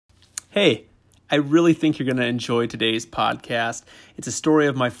Hey, I really think you're going to enjoy today's podcast. It's a story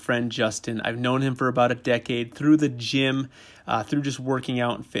of my friend Justin. I've known him for about a decade through the gym, through just working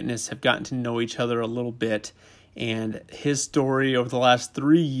out and fitness, have gotten to know each other a little bit. And his story over the last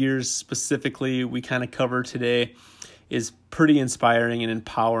 3 years specifically, we kind of cover today, is pretty inspiring and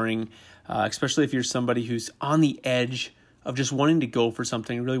empowering, especially if you're somebody who's on the edge of just wanting to go for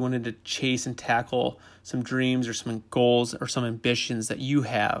something, really wanting to chase and tackle some dreams or some goals or some ambitions that you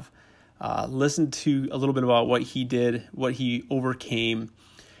have. Listen to a little bit about what he did, what he overcame,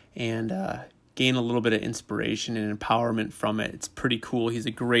 and gain a little bit of inspiration and empowerment from it. It's pretty cool. He's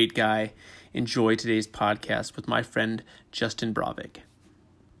a great guy. Enjoy today's podcast with my friend Justin Bravik.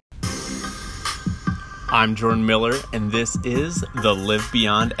 I'm Jordan Miller, and this is the Live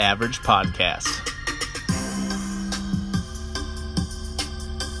Beyond Average podcast.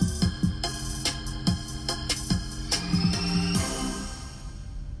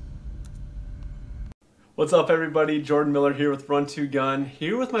 What's up, everybody? Jordan Miller here with Run To Gun,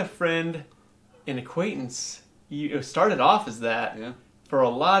 here with my friend and acquaintance. You started off as that for a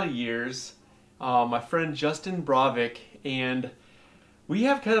lot of years. My friend Justin Bravik, and we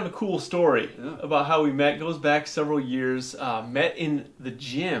have kind of a cool story about how we met. It goes back several years. Met in the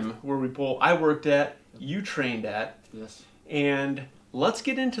gym where I worked at, you trained at. Yes. And let's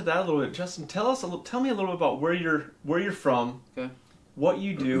get into that a little bit. Justin, tell me a little bit about where you're from. Okay. What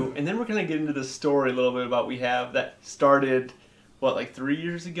you do, and then we're going to get into the story a little bit about that started, like 3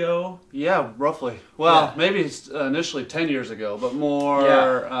 years ago? Yeah, roughly. Well, maybe it's initially 10 years ago, but more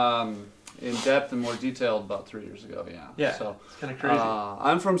in depth and more detailed about 3 years ago, Yeah, so, it's kind of crazy.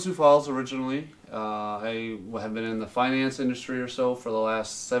 I'm from Sioux Falls originally. I have been in the finance industry or so for the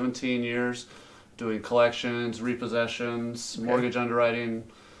last 17 years, doing collections, repossessions, mortgage underwriting,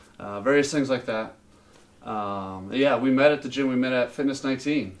 various things like that. We met at the gym. We met at Fitness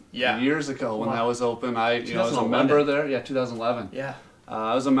 19 years ago when that was open. I was a member there. 2011. Yeah.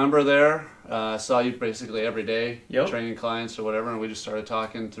 I was a member there. Saw you basically every day, training clients or whatever, and we just started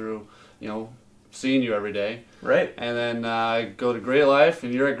talking through, seeing you every day. Right. And then I go to Great Life,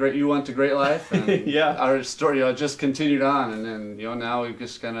 and you went to Great Life, and our story just continued on, and then now we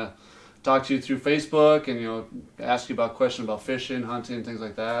just kind of talk to you through Facebook, and ask you about questions about fishing, hunting, things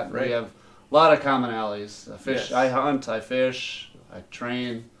like that. Right. We have a lot of commonalities. I fish, I hunt, I fish, I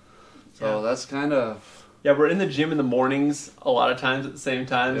train. So that's kind of... Yeah, we're in the gym in the mornings a lot of times at the same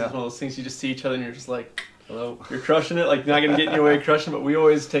time. Yeah. It's one of those things you just see each other and you're just like, hello. You're crushing it. Like, not going to get in your way crushing, but we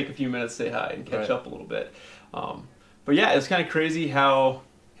always take a few minutes to say hi and catch up a little bit. But yeah, it's kind of crazy how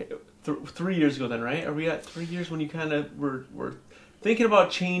 3 years ago then, right? Are we at 3 years when you kind of were thinking about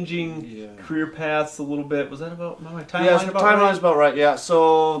changing career paths a little bit? Was that about my timeline? Yeah, timeline's about right. Yeah,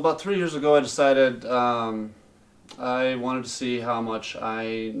 so about 3 years ago, I decided I wanted to see how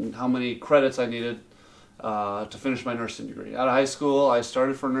many credits I needed to finish my nursing degree. Out of high school, I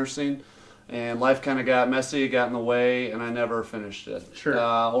started for nursing, and life kind of got messy, got in the way, and I never finished it. Sure.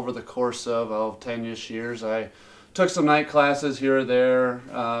 Over the course of 10-ish years, I took some night classes here or there,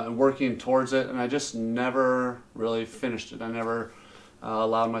 and working towards it, and I just never really finished it. I never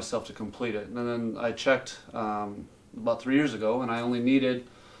allowed myself to complete it. And then I checked about 3 years ago, and I only needed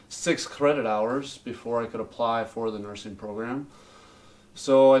 6 credit hours before I could apply for the nursing program.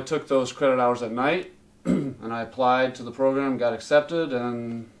 So I took those credit hours at night, and I applied to the program, got accepted,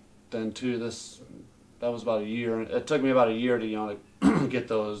 and then that was about a year. It took me about a year to get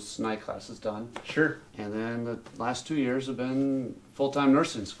those night classes done. Sure. And then the last 2 years have been full-time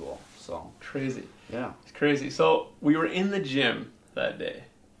nursing school. So crazy. Yeah. It's crazy. So we were in the gym that day.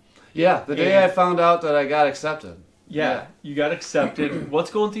 Yeah, the day I found out that I got accepted. Yeah, you got accepted.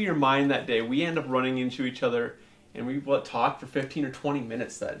 What's going through your mind that day? We end up running into each other, and we talked for 15 or 20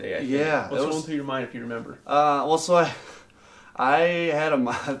 minutes that day, I think. Yeah. What's going through your mind if you remember? So I had a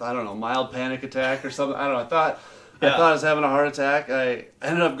mild panic attack or something. I don't know. I thought I was having a heart attack. I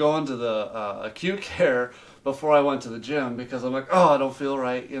ended up going to the acute care before I went to the gym because I'm like, I don't feel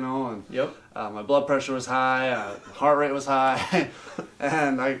right, and my blood pressure was high, heart rate was high,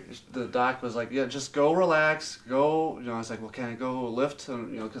 and the doc was like, just go relax, go, I was like, well, can I go lift,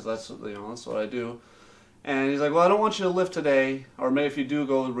 because that's what I do, and he's like, well, I don't want you to lift today, or maybe if you do,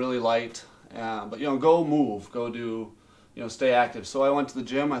 go really light, but go move, go do, stay active. So I went to the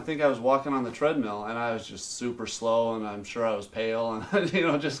gym. I think I was walking on the treadmill, and I was just super slow, and I'm sure I was pale,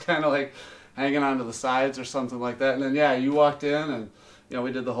 and just kind of like hanging onto the sides or something like that. And then you walked in, and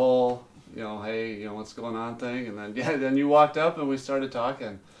we did the whole hey, what's going on thing, and then then you walked up and we started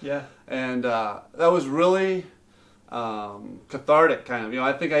talking. Yeah. And that was really cathartic kind of.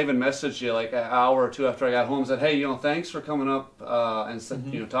 I think I even messaged you like an hour or two after I got home and said, hey, thanks for coming up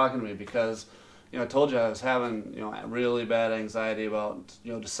and talking to me, because I told you I was having really bad anxiety about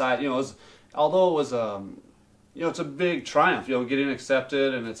although it was it's a big triumph, getting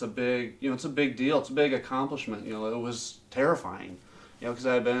accepted, and it's a big it's a big deal, it's a big accomplishment. It was terrifying, because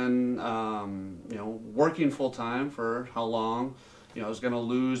I've been working full time for how long. I was going to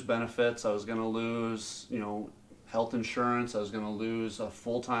lose benefits, I was going to lose health insurance, I was going to lose a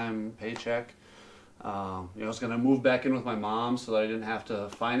full-time paycheck. I was going to move back in with my mom so that I didn't have to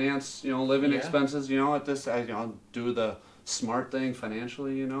finance, living expenses, at this, do the smart thing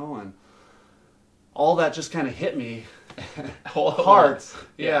financially, and all that just kind of hit me hard.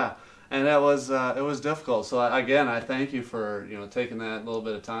 Yeah. And that was, it was difficult. So again, I thank you for, taking that little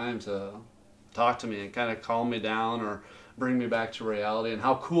bit of time to talk to me and kind of calm me down or bring me back to reality, and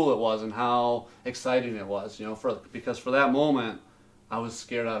how cool it was and how exciting it was, because for that moment I was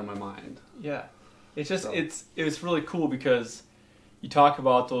scared out of my mind. Yeah. It's just, it was really cool because you talk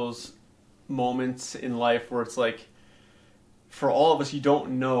about those moments in life where it's like, for all of us, you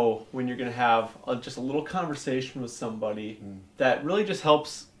don't know when you're going to have just a little conversation with somebody that really just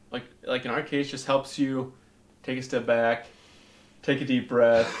helps, like in our case, just helps you take a step back, take a deep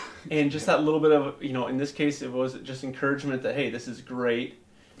breath, and just that little bit of, in this case, it was just encouragement that, hey, this is great.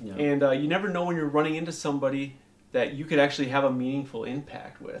 Yeah. And you never know when you're running into somebody that you could actually have a meaningful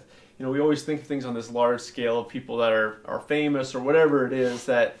impact with. We always think of things on this large scale of people that are famous or whatever it is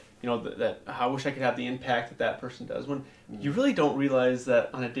that, that I wish I could have the impact that person does. When you really don't realize that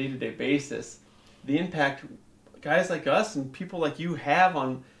on a day-to-day basis, the impact guys like us and people like you have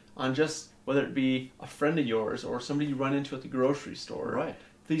on just, whether it be a friend of yours or somebody you run into at the grocery store. Right.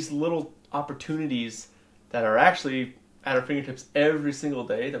 These little opportunities that are actually at our fingertips every single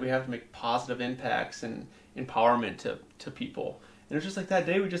day that we have to make positive impacts and empowerment to people. And it's just like that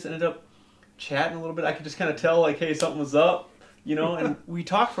day we just ended up chatting a little bit. I could just kind of tell, like, hey, something was up, and we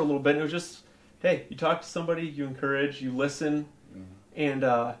talked for a little bit, and it was just, hey, you talk to somebody, you encourage, you listen, and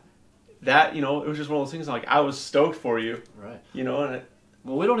that, it was just one of those things, like, I was stoked for you. Right. And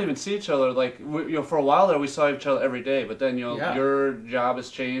well, we don't even see each other, like, for a while there we saw each other every day, but then, your job has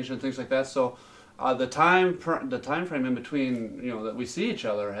changed and things like that, so the time frame in between, that we see each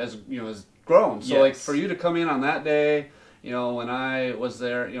other has grown. So, like, for you to come in on that day, when I was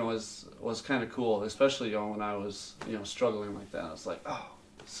there, was kind of cool, especially, when I was, struggling like that. I was like, oh,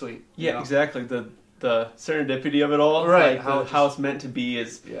 sweet. Yeah, exactly. The serendipity of it all, right? Like how it's meant to be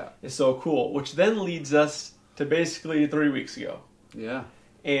is so cool. Which then leads us to basically 3 weeks ago. Yeah.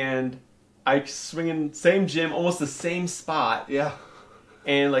 And I swinging same gym, almost the same spot. Yeah.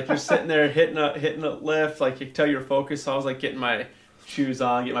 And like you're sitting there hitting a lift, like you can tell you're focused. So I was like getting my shoes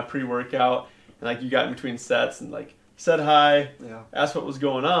on, getting my pre-workout, and like you got in between sets and like said hi, asked what was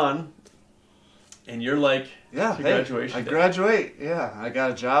going on, and you're like, graduation. I graduate. Yeah, I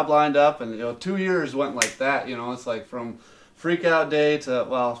got a job lined up, and 2 years went like that. It's like from freak out day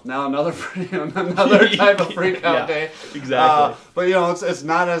to now another another type of freak out day. Exactly. But it's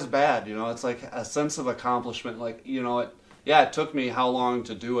not as bad. It's like a sense of accomplishment. Like it took me how long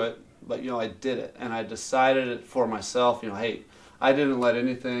to do it, but I did it, and I decided it for myself. Hey, I didn't let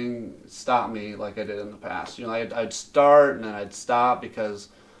anything stop me like I did in the past. I'd start and then I'd stop because,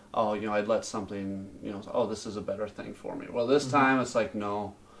 I'd let something, this is a better thing for me. Well, this time it's like,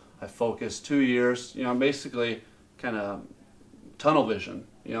 no, I focused 2 years, basically kind of tunnel vision,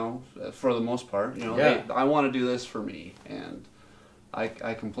 for the most part. Hey, I want to do this for me, and I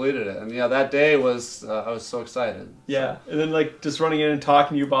completed it. And that day was, I was so excited. Yeah, and then like just running in and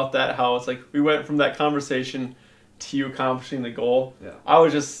talking to you about that, how it's like we went from that conversation to you accomplishing the goal. Yeah.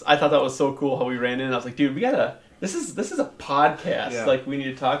 I thought that was so cool how we ran in. I was like, dude, this is a podcast like we need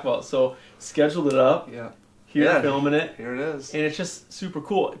to talk about. So scheduled it up. Yeah. Here filming it. Here it is. And it's just super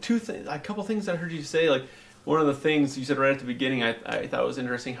cool. A couple things I heard you say, like one of the things you said right at the beginning I thought was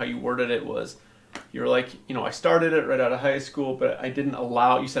interesting how you worded it was you're like, I started it right out of high school, but I didn't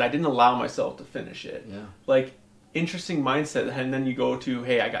allow myself to finish it. Yeah. Like interesting mindset, and then you go to,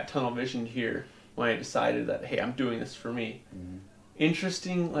 hey, I got tunnel vision here. When I decided that, hey, I'm doing this for me. Mm-hmm.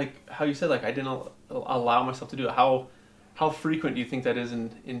 Interesting, like how you said, like I didn't allow myself to do it. How frequent do you think that is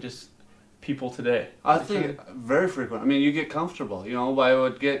in just people today? I think very frequent. I mean, you get comfortable. I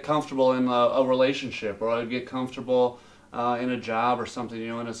would get comfortable in a relationship, or I would get comfortable in a job or something.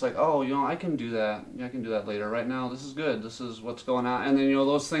 And it's like, I can do that. I can do that later. Right now, this is good. This is what's going on. And then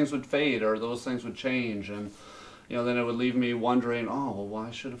those things would fade, or those things would change, and then it would leave me wondering,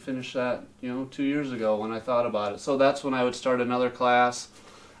 why should I have finished that, 2 years ago when I thought about it. So that's when I would start another class,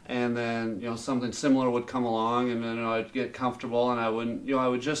 And then, something similar would come along, and then I'd get comfortable, and I wouldn't, I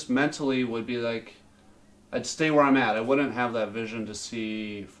would just mentally would be like, I'd stay where I'm at. I wouldn't have that vision to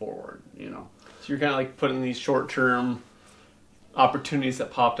see forward, So you're kind of like putting these short-term opportunities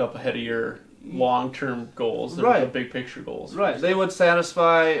that popped up ahead of your long-term goals, the big picture goals. Right. They would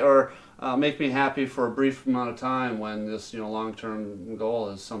satisfy or make me happy for a brief amount of time when this, long-term goal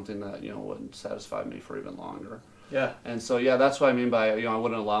is something that, would satisfy me for even longer. Yeah. And so, that's what I mean by, I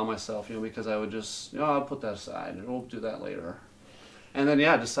wouldn't allow myself, because I would just, I'll put that aside and we'll do that later. And then,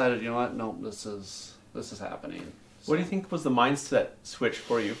 I decided, what, no, this is happening. So. What do you think was the mindset switch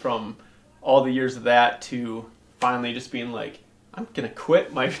for you from all the years of that to finally just being like, I'm going to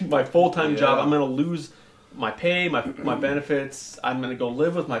quit my full-time job. I'm going to lose my pay, my benefits. I'm going to go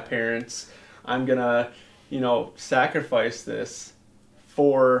live with my parents. I'm going to, sacrifice this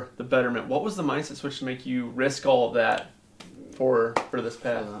for the betterment. What was the mindset switch to make you risk all of that for this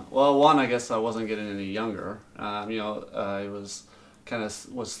path? Well, one, I guess I wasn't getting any younger. I was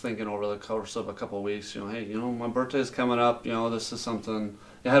thinking over the course of a couple of weeks, hey, my birthday's coming up. This is something.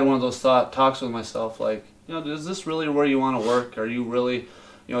 I had one of those talks with myself, like, is this really where you want to work? Are you really,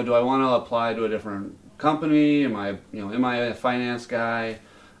 do I want to apply to a different company? Am I a finance guy?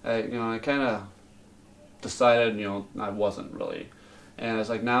 I kind of decided, I wasn't really. And it's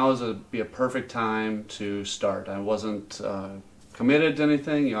like, now would be a perfect time to start. I wasn't committed to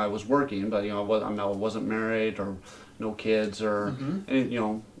anything. I was working, but I wasn't married or no kids or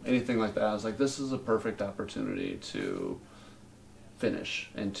anything like that. I was like, this is a perfect opportunity to finish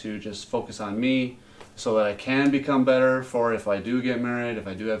and to just focus on me, so that I can become better for if I do get married, if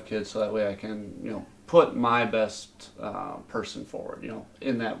I do have kids, so that way I can put my best person forward,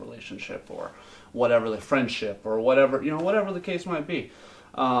 in that relationship or whatever, the friendship or whatever, whatever the case might be.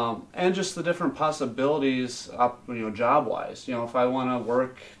 And just the different possibilities, job-wise. If I want to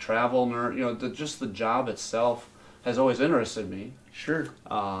work, travel, just the job itself has always interested me. Sure.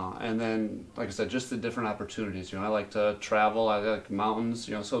 And then, like I said, just the different opportunities. I like to travel. I like mountains.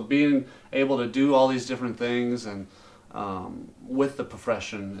 So being able to do all these different things and with the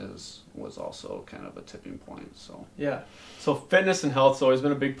profession was also kind of a tipping point. So yeah. So fitness and health's always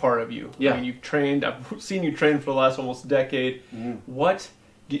been a big part of you. Yeah. I mean, you've trained. I've seen you train for the last almost decade. Mm-hmm.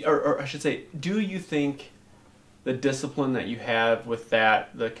 Or I should say, do you think the discipline that you have with that,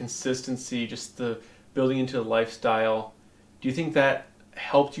 the consistency, just the building into a lifestyle, do you think that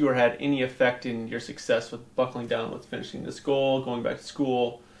helped you or had any effect in your success with buckling down with finishing this goal, going back to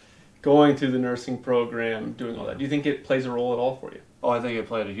school, going through the nursing program, doing all that? Do you think it plays a role at all for you? Oh, I think it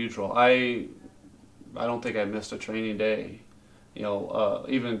played a huge role. I don't think I missed a training day,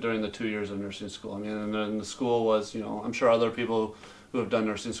 even during the 2 years of nursing school. I mean, and then the school was, I'm sure other people who have done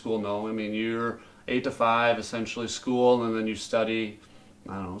nursing school know. I mean, you're 8 to 5, essentially school, and then you study,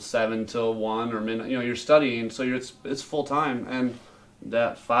 7 till 1 or midnight. You're studying, so it's full time. And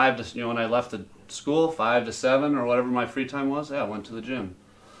that 5 to, when I left the school, 5 to 7 or whatever my free time was, I went to the gym.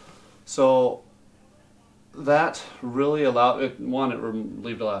 So that really allowed it. One, it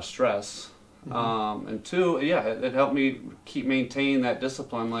relieved a lot of stress, and two, it helped me maintain that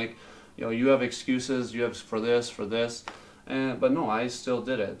discipline. Like, you have excuses, you have for this, but no, I still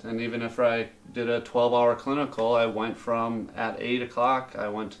did it. And even if I did a 12-hour clinical, I went from at 8 o'clock, I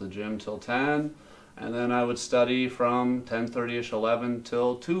went to the gym till 10, and then I would study from 10:30ish, 11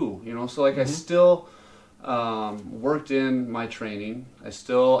 till 2. So like I still worked in my training. I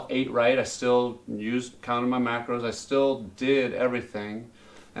still ate right. I still counted my macros. I still did everything,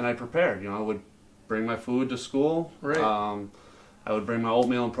 and I prepared. I would bring my food to school. Right. I would bring my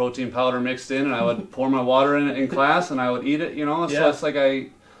oatmeal and protein powder mixed in, and I would pour my water in it in class, and I would eat it. So it's like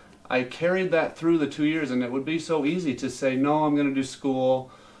I carried that through the 2 years, and it would be so easy to say, no, I'm going to do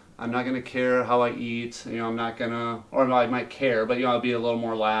school. I'm not going to care how I eat. I'm not going to, or I might care, but I'll be a little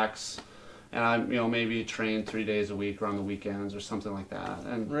more lax. And I, maybe train 3 days a week or on the weekends or something like that.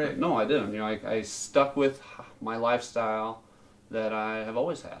 And right. No, I didn't. I stuck with my lifestyle that I have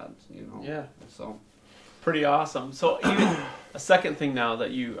always had. Yeah. So pretty awesome. So even a second thing now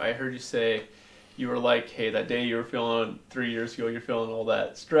that I heard you say, you were like, hey, that day you were feeling 3 years ago, you're feeling all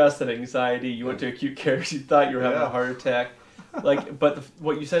that stress, that anxiety. You went to acute care because you thought you were having a heart attack. But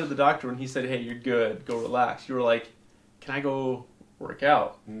what you said to the doctor when he said, hey, you're good, go relax. You were like, can I go work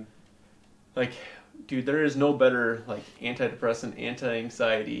out? Mm-hmm. Like, dude, there is no better, antidepressant,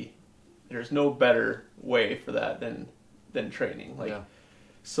 anti-anxiety. There's no better way for that than training.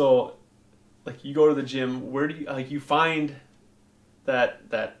 So, you go to the gym, where do you, you find that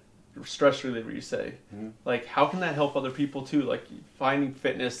stress reliever, you say. Mm-hmm. How can that help other people, too? Finding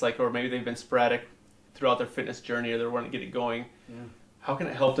fitness, or maybe they've been sporadic throughout their fitness journey or they want to get it going. Yeah. How can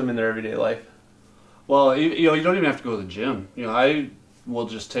it help them in their everyday life? Well, you know, you don't even have to go to the gym. You know, I will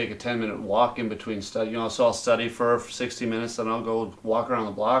just take a 10-minute walk in between study. You know, so I'll study for 60 minutes, then I'll go walk around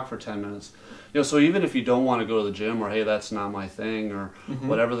the block for 10 minutes. You know, so even if you don't want to go to the gym, or hey, that's not my thing, or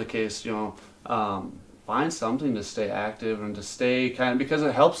whatever the case, you know, find something to stay active and to stay because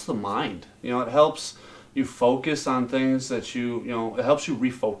it helps the mind. You know, it helps you focus on things that you know, it helps you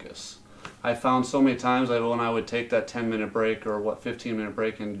refocus. I found so many times that when I would take that 10-minute break or 15-minute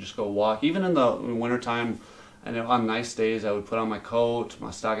break and just go walk, even in the wintertime, and on nice days, I would put on my coat, my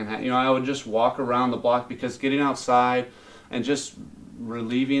stocking hat. You know, I would just walk around the block, because getting outside and just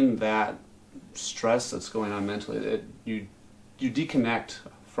relieving that stress that's going on mentally, you disconnect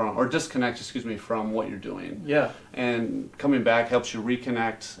from what you're doing. Yeah. And coming back helps you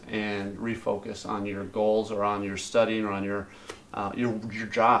reconnect and refocus on your goals, or on your studying, or on your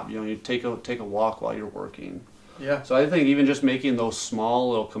job. You know, you take a walk while you're working. Yeah. So I think even just making those small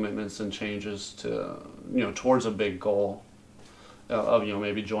little commitments and changes to, you know, towards a big goal of, you know,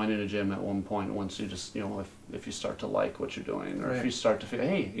 maybe joining a gym at one point, once you just, you know, if you start to like what you're doing, or right. if you start to feel,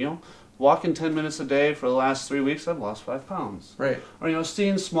 hey, you know, walking 10 minutes a day for the last 3 weeks, I've lost 5 pounds. Right. Or, you know,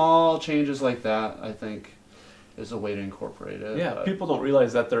 seeing small changes like that, I think, is a way to incorporate it. Yeah, people don't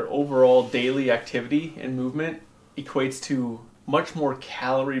realize that their overall daily activity and movement equates to much more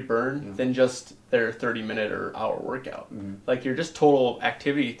calorie burn than just their 30-minute or hour workout. Mm-hmm. Like your just total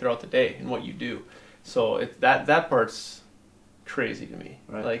activity throughout the day and what you do. So that part's crazy to me.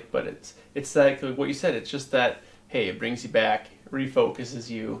 Right. Like, but it's like what you said. It's just that, hey, it brings you back, refocuses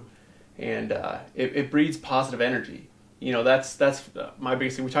you, and it breeds positive energy. You know, that's my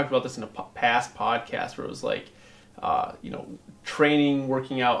biggest thing. We talked about this in a past podcast where it was like, you know, training,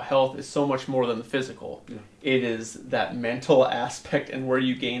 working out, health is so much more than the physical. Yeah. It is that mental aspect, and where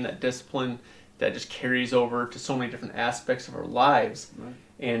you gain that discipline that just carries over to so many different aspects of our lives. Right.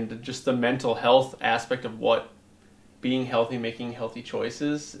 And just the mental health aspect of what being healthy, making healthy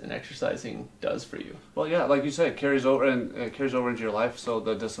choices, and exercising does for you. Well, yeah, like you said, it carries over into your life. So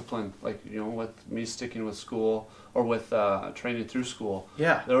the discipline, like, you know, with me sticking with school, or with training through school,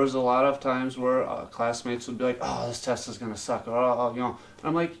 yeah, there was a lot of times where classmates would be like, "Oh, this test is gonna suck," or "Oh, you know," and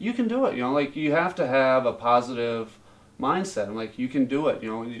I'm like, "You can do it." You know, like, you have to have a positive mindset. I'm like, you can do it. You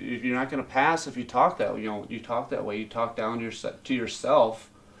know, you're not gonna pass if you talk that. You know, you talk that way. You talk down to yourself.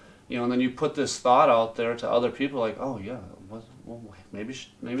 You know, and then you put this thought out there to other people, like, "Oh yeah, well, maybe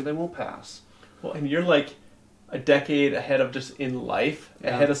they won't pass." Well, and you're like a decade ahead of just in life,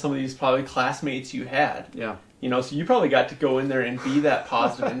 ahead of some of these probably classmates you had. Yeah. You know, so you probably got to go in there and be that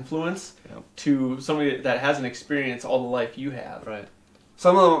positive influence to somebody that hasn't experienced all the life you have. Right.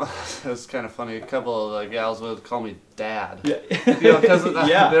 Some of them, it's kind of funny, a couple of gals would call me dad. Yeah. You know, because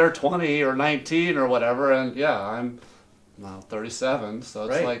they're 20 or 19 or whatever, and I'm now 37, so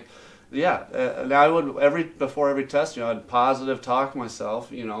it's like, and I would, before every test, you know, I'd positive talk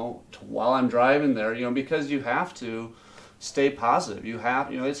myself, you know, while I'm driving there, you know, because you have to stay positive. You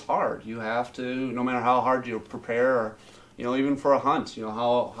have, you know, it's hard. You have to, no matter how hard you prepare, or, you know, even for a hunt, you know,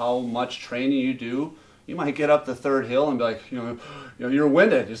 how much training you do, you might get up the third hill and be like, you know, you're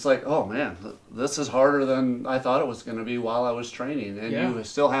winded. It's like, oh man, this is harder than I thought it was going to be while I was training. And you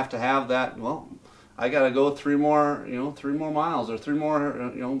still have to have that, well, I got to go 3 more miles, or 3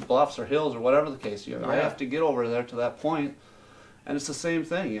 more, you know, bluffs or hills, or whatever the case. You know, I have to get over there to that point. And it's the same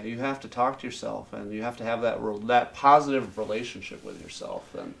thing. You have to talk to yourself, and you have to have that positive relationship with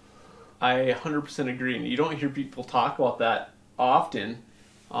yourself. And I 100% agree. And you don't hear people talk about that often.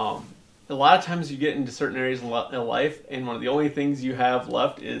 A lot of times you get into certain areas in life, and one of the only things you have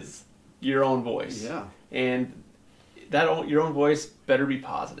left is your own voice. Yeah. And your own voice better be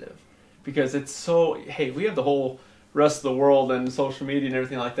positive, because it's so, hey, we have the whole rest of the world and social media and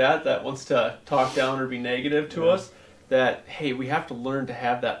everything like that wants to talk down or be negative to us. That, hey, we have to learn to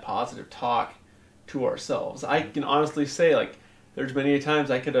have that positive talk to ourselves. I can honestly say, like, there's many times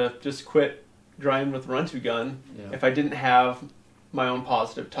I could have just quit driving with a run-to gun if I didn't have my own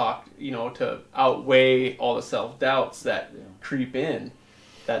positive talk, you know, to outweigh all the self-doubts that creep in.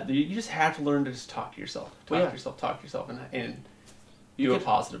 That you just have to learn to just talk to yourself, talk to yourself, and do it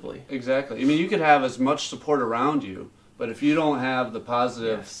positively. Exactly. I mean, you could have as much support around you, but if you don't have the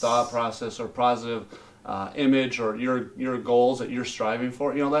positive thought process, or positive image, or your goals that you're striving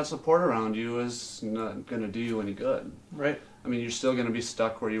for, you know, that support around you is not going to do you any good. Right. I mean, you're still going to be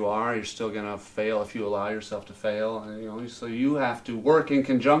stuck where you are. You're still going to fail if you allow yourself to fail. And, you know, so you have to work in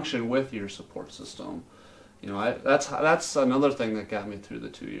conjunction with your support system. You know, that's another thing that got me through the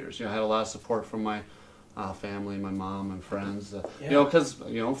 2 years. You know, I had a lot of support from my family, my mom and friends. Because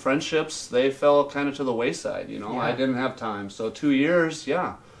friendships, they fell kind of to the wayside. I didn't have time. So 2 years,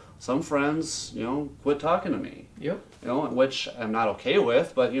 some friends, quit talking to me. Yep. Which I'm not okay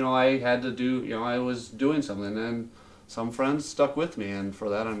with, but I had to do. I was doing something, and some friends stuck with me, and for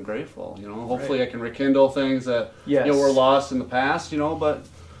that I'm grateful. Hopefully right. I can rekindle things that were lost in the past. But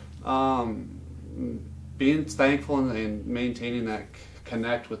being thankful and maintaining that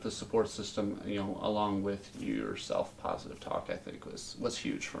connect with the support system, along with your self-positive talk, I think was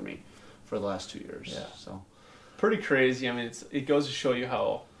huge for me for the last 2 years. Yeah. So pretty crazy. I mean, it goes to show you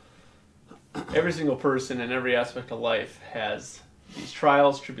how every single person in every aspect of life has these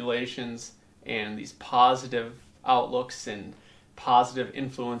trials, tribulations, and these positive outlooks and positive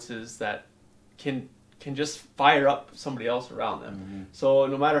influences that can just fire up somebody else around them. Mm-hmm. So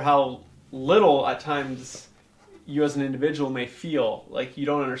no matter how little at times you as an individual may feel like you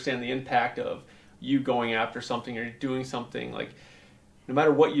don't understand the impact of you going after something or doing something, like no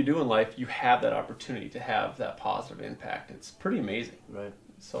matter what you do in life, you have that opportunity to have that positive impact. It's pretty amazing. Right.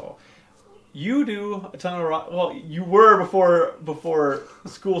 So you do a ton of well, you were before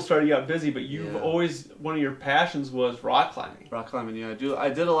school started, you got busy, but you've always, one of your passions was rock climbing. Rock climbing, I do. I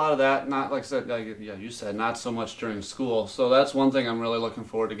did a lot of that, not like I said, you said, not so much during school. So that's one thing I'm really looking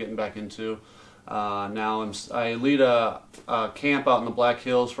forward to getting back into. Now I lead a camp out in the Black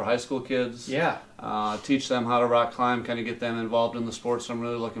Hills for high school kids. Yeah. Teach them how to rock climb, kind of get them involved in the sport. So I'm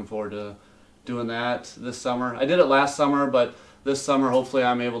really looking forward to doing that this summer. I did it last summer, but this summer hopefully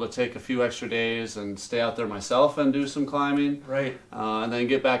I'm able to take a few extra days and stay out there myself and do some climbing. Right. And then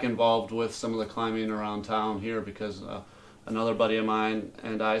get back involved with some of the climbing around town here, because another buddy of mine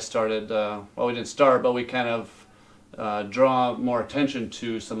and I started, we didn't start, but we kind of draw more attention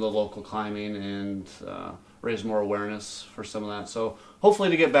to some of the local climbing and raise more awareness for some of that. So hopefully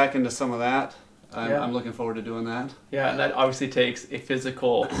to get back into some of that. I'm looking forward to doing that. Yeah, and that obviously takes a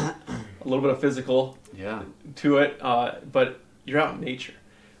little bit of physical to it, but you're out in nature,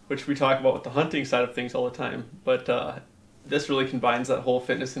 which we talk about with the hunting side of things all the time. But this really combines that whole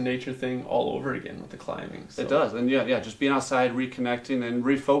fitness and nature thing all over again with the climbing. So. It does, and just being outside, reconnecting and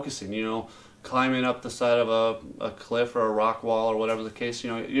refocusing, climbing up the side of a cliff or a rock wall or whatever the case,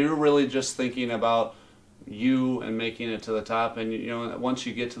 you're really just thinking about you and making it to the top. And once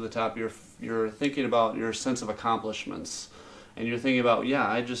you get to the top, you're thinking about your sense of accomplishments, and you're thinking about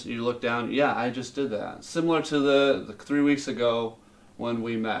you look down, I just did that. Similar to the 3 weeks ago when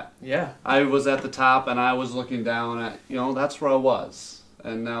we met. Yeah, I was at the top and I was looking down at that's where I was,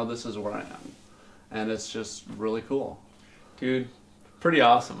 and now this is where I am, and it's just really cool, dude. Pretty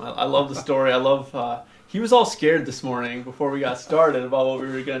awesome. I love the story. I love. He was all scared this morning before we got started about what we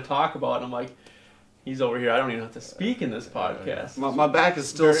were going to talk about. And I'm like, he's over here. I don't even have to speak in this podcast. My back is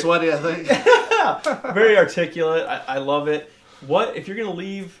still sweaty, I think. Very articulate. I love it. What if you're going to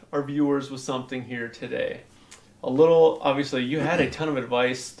leave our viewers with something here today? A little. Obviously, you had a ton of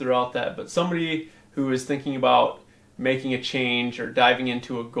advice throughout that, but somebody who is thinking about making a change or diving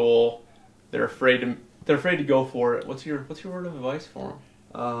into a goal, they're afraid to go for it. What's your word of advice for them?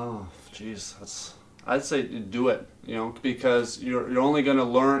 Oh, geez, I'd say do it. Because you're only going to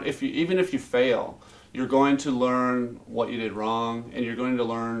learn even if you fail, you're going to learn what you did wrong, and you're going to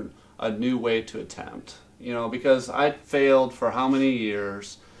learn a new way to attempt. Because I failed for how many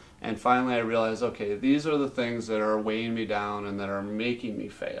years, and finally I realized, okay, these are the things that are weighing me down and that are making me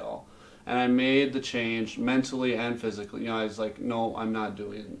fail. And I made the change mentally and physically. I was like, no, I'm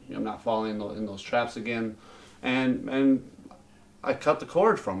not falling in those traps again. And I cut the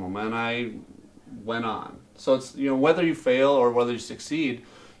cord from them, and I went on. So it's, whether you fail or whether you succeed,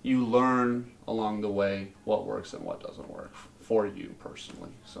 you learn along the way what works and what doesn't work for you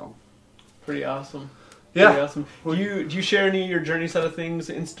personally. So pretty awesome. Yeah. Pretty awesome. Do you share any of your journey side of things,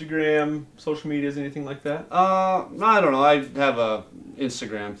 Instagram, social medias, anything like that? No, I don't know. I have a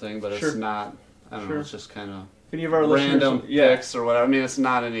Instagram thing, but it's not. I don't know. It's just kind of any of our random listeners, pics or whatever. I mean, it's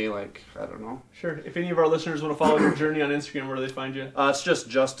not any I don't know. Sure. If any of our listeners want to follow your journey on Instagram, where do they find you? It's just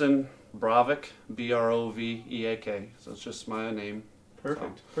Justin Broveak, Broveak. So it's just my name.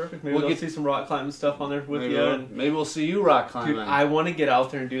 Perfect. Maybe we'll see some rock climbing stuff on there with you. Maybe we'll see you rock climbing. Dude, I want to get out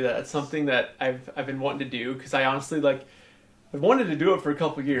there and do that. It's something that I've been wanting to do, because I honestly I've wanted to do it for a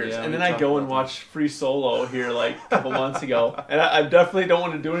couple years, and then I go and watch Free Solo here a couple months ago, and I definitely don't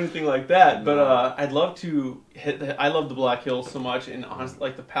want to do anything like that. But I'd love to hit. I love the Black Hills so much, and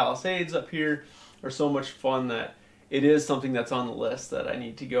honestly, the Palisades up here are so much fun that it is something that's on the list that I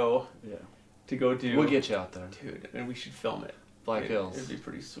need to go. Yeah. To go do. We'll get you out there, dude, and we should film it. Black Hills. It'd be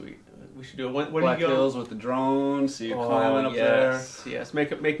pretty sweet. We should do it. When Black do you go? Hills with the drone, so you're climbing up there. Yes,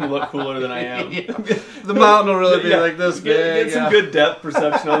 make me look cooler than I am. The mountain will really be like this big. Get some good depth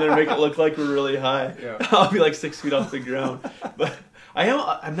perception on there, make it look like we're really high. Yeah. I'll be like 6 feet off the ground. But I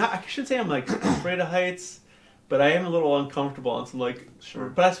shouldn't say I'm like afraid of heights, but I am a little uncomfortable on some Sure.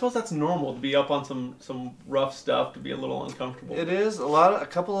 But I suppose that's normal to be up on some rough stuff, to be a little uncomfortable. It is. A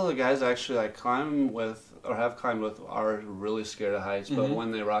couple of the guys actually I climb with or have climbed with are really scared of heights, but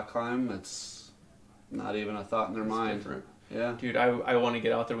when they rock climb, it's not even a thought in their mind. Different. Yeah. Dude, I want to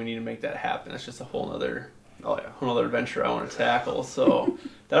get out there. We need to make that happen. That's just a whole other adventure I want to tackle. So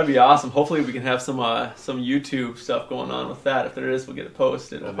that would be awesome. Hopefully we can have some YouTube stuff going on with that. If there is, we'll get it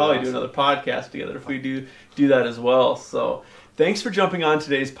posted. We'll probably do another podcast together if we do that as well. So thanks for jumping on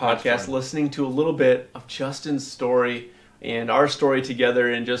today's podcast, listening to a little bit of Justin's story and our story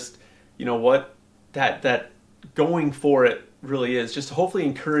together, and just, you know, what that going for it really is. Just to hopefully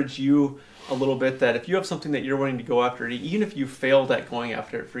encourage you a little bit that if you have something that you're wanting to go after, even if you failed at going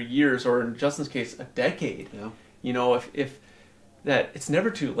after it for years, or in Justin's case, a decade, you know, if that it's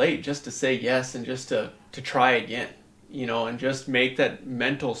never too late just to say yes and just to try again, you know, and just make that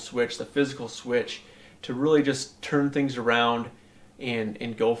mental switch, the physical switch, to really just turn things around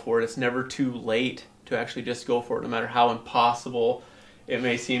and go for it. It's never too late to actually just go for it, no matter how impossible it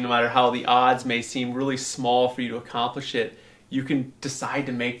may seem, no matter how the odds may seem really small for you to accomplish it. You can decide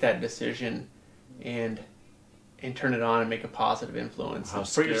to make that decision and turn it on and make a positive influence How for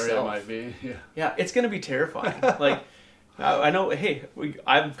scary yourself. it might be. Yeah, it's going to be terrifying. Like, I know, hey,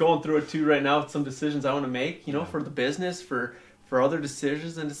 I'm going through it too right now with some decisions I want to make, you know, for the business, for other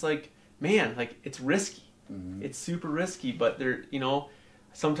decisions, and it's like, man, like, it's risky. It's super risky, but there, you know,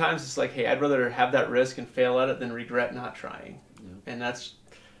 sometimes it's like, hey, I'd rather have that risk and fail at it than regret not trying. And that's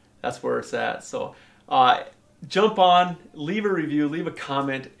where it's at. So jump on, leave a review, leave a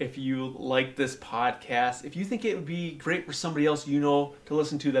comment if you like this podcast. If you think it would be great for somebody else you know to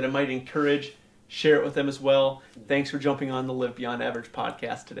listen to, that it might encourage, share it with them as well. Thanks for jumping on the Live Beyond Average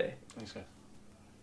podcast today. Thanks, guys.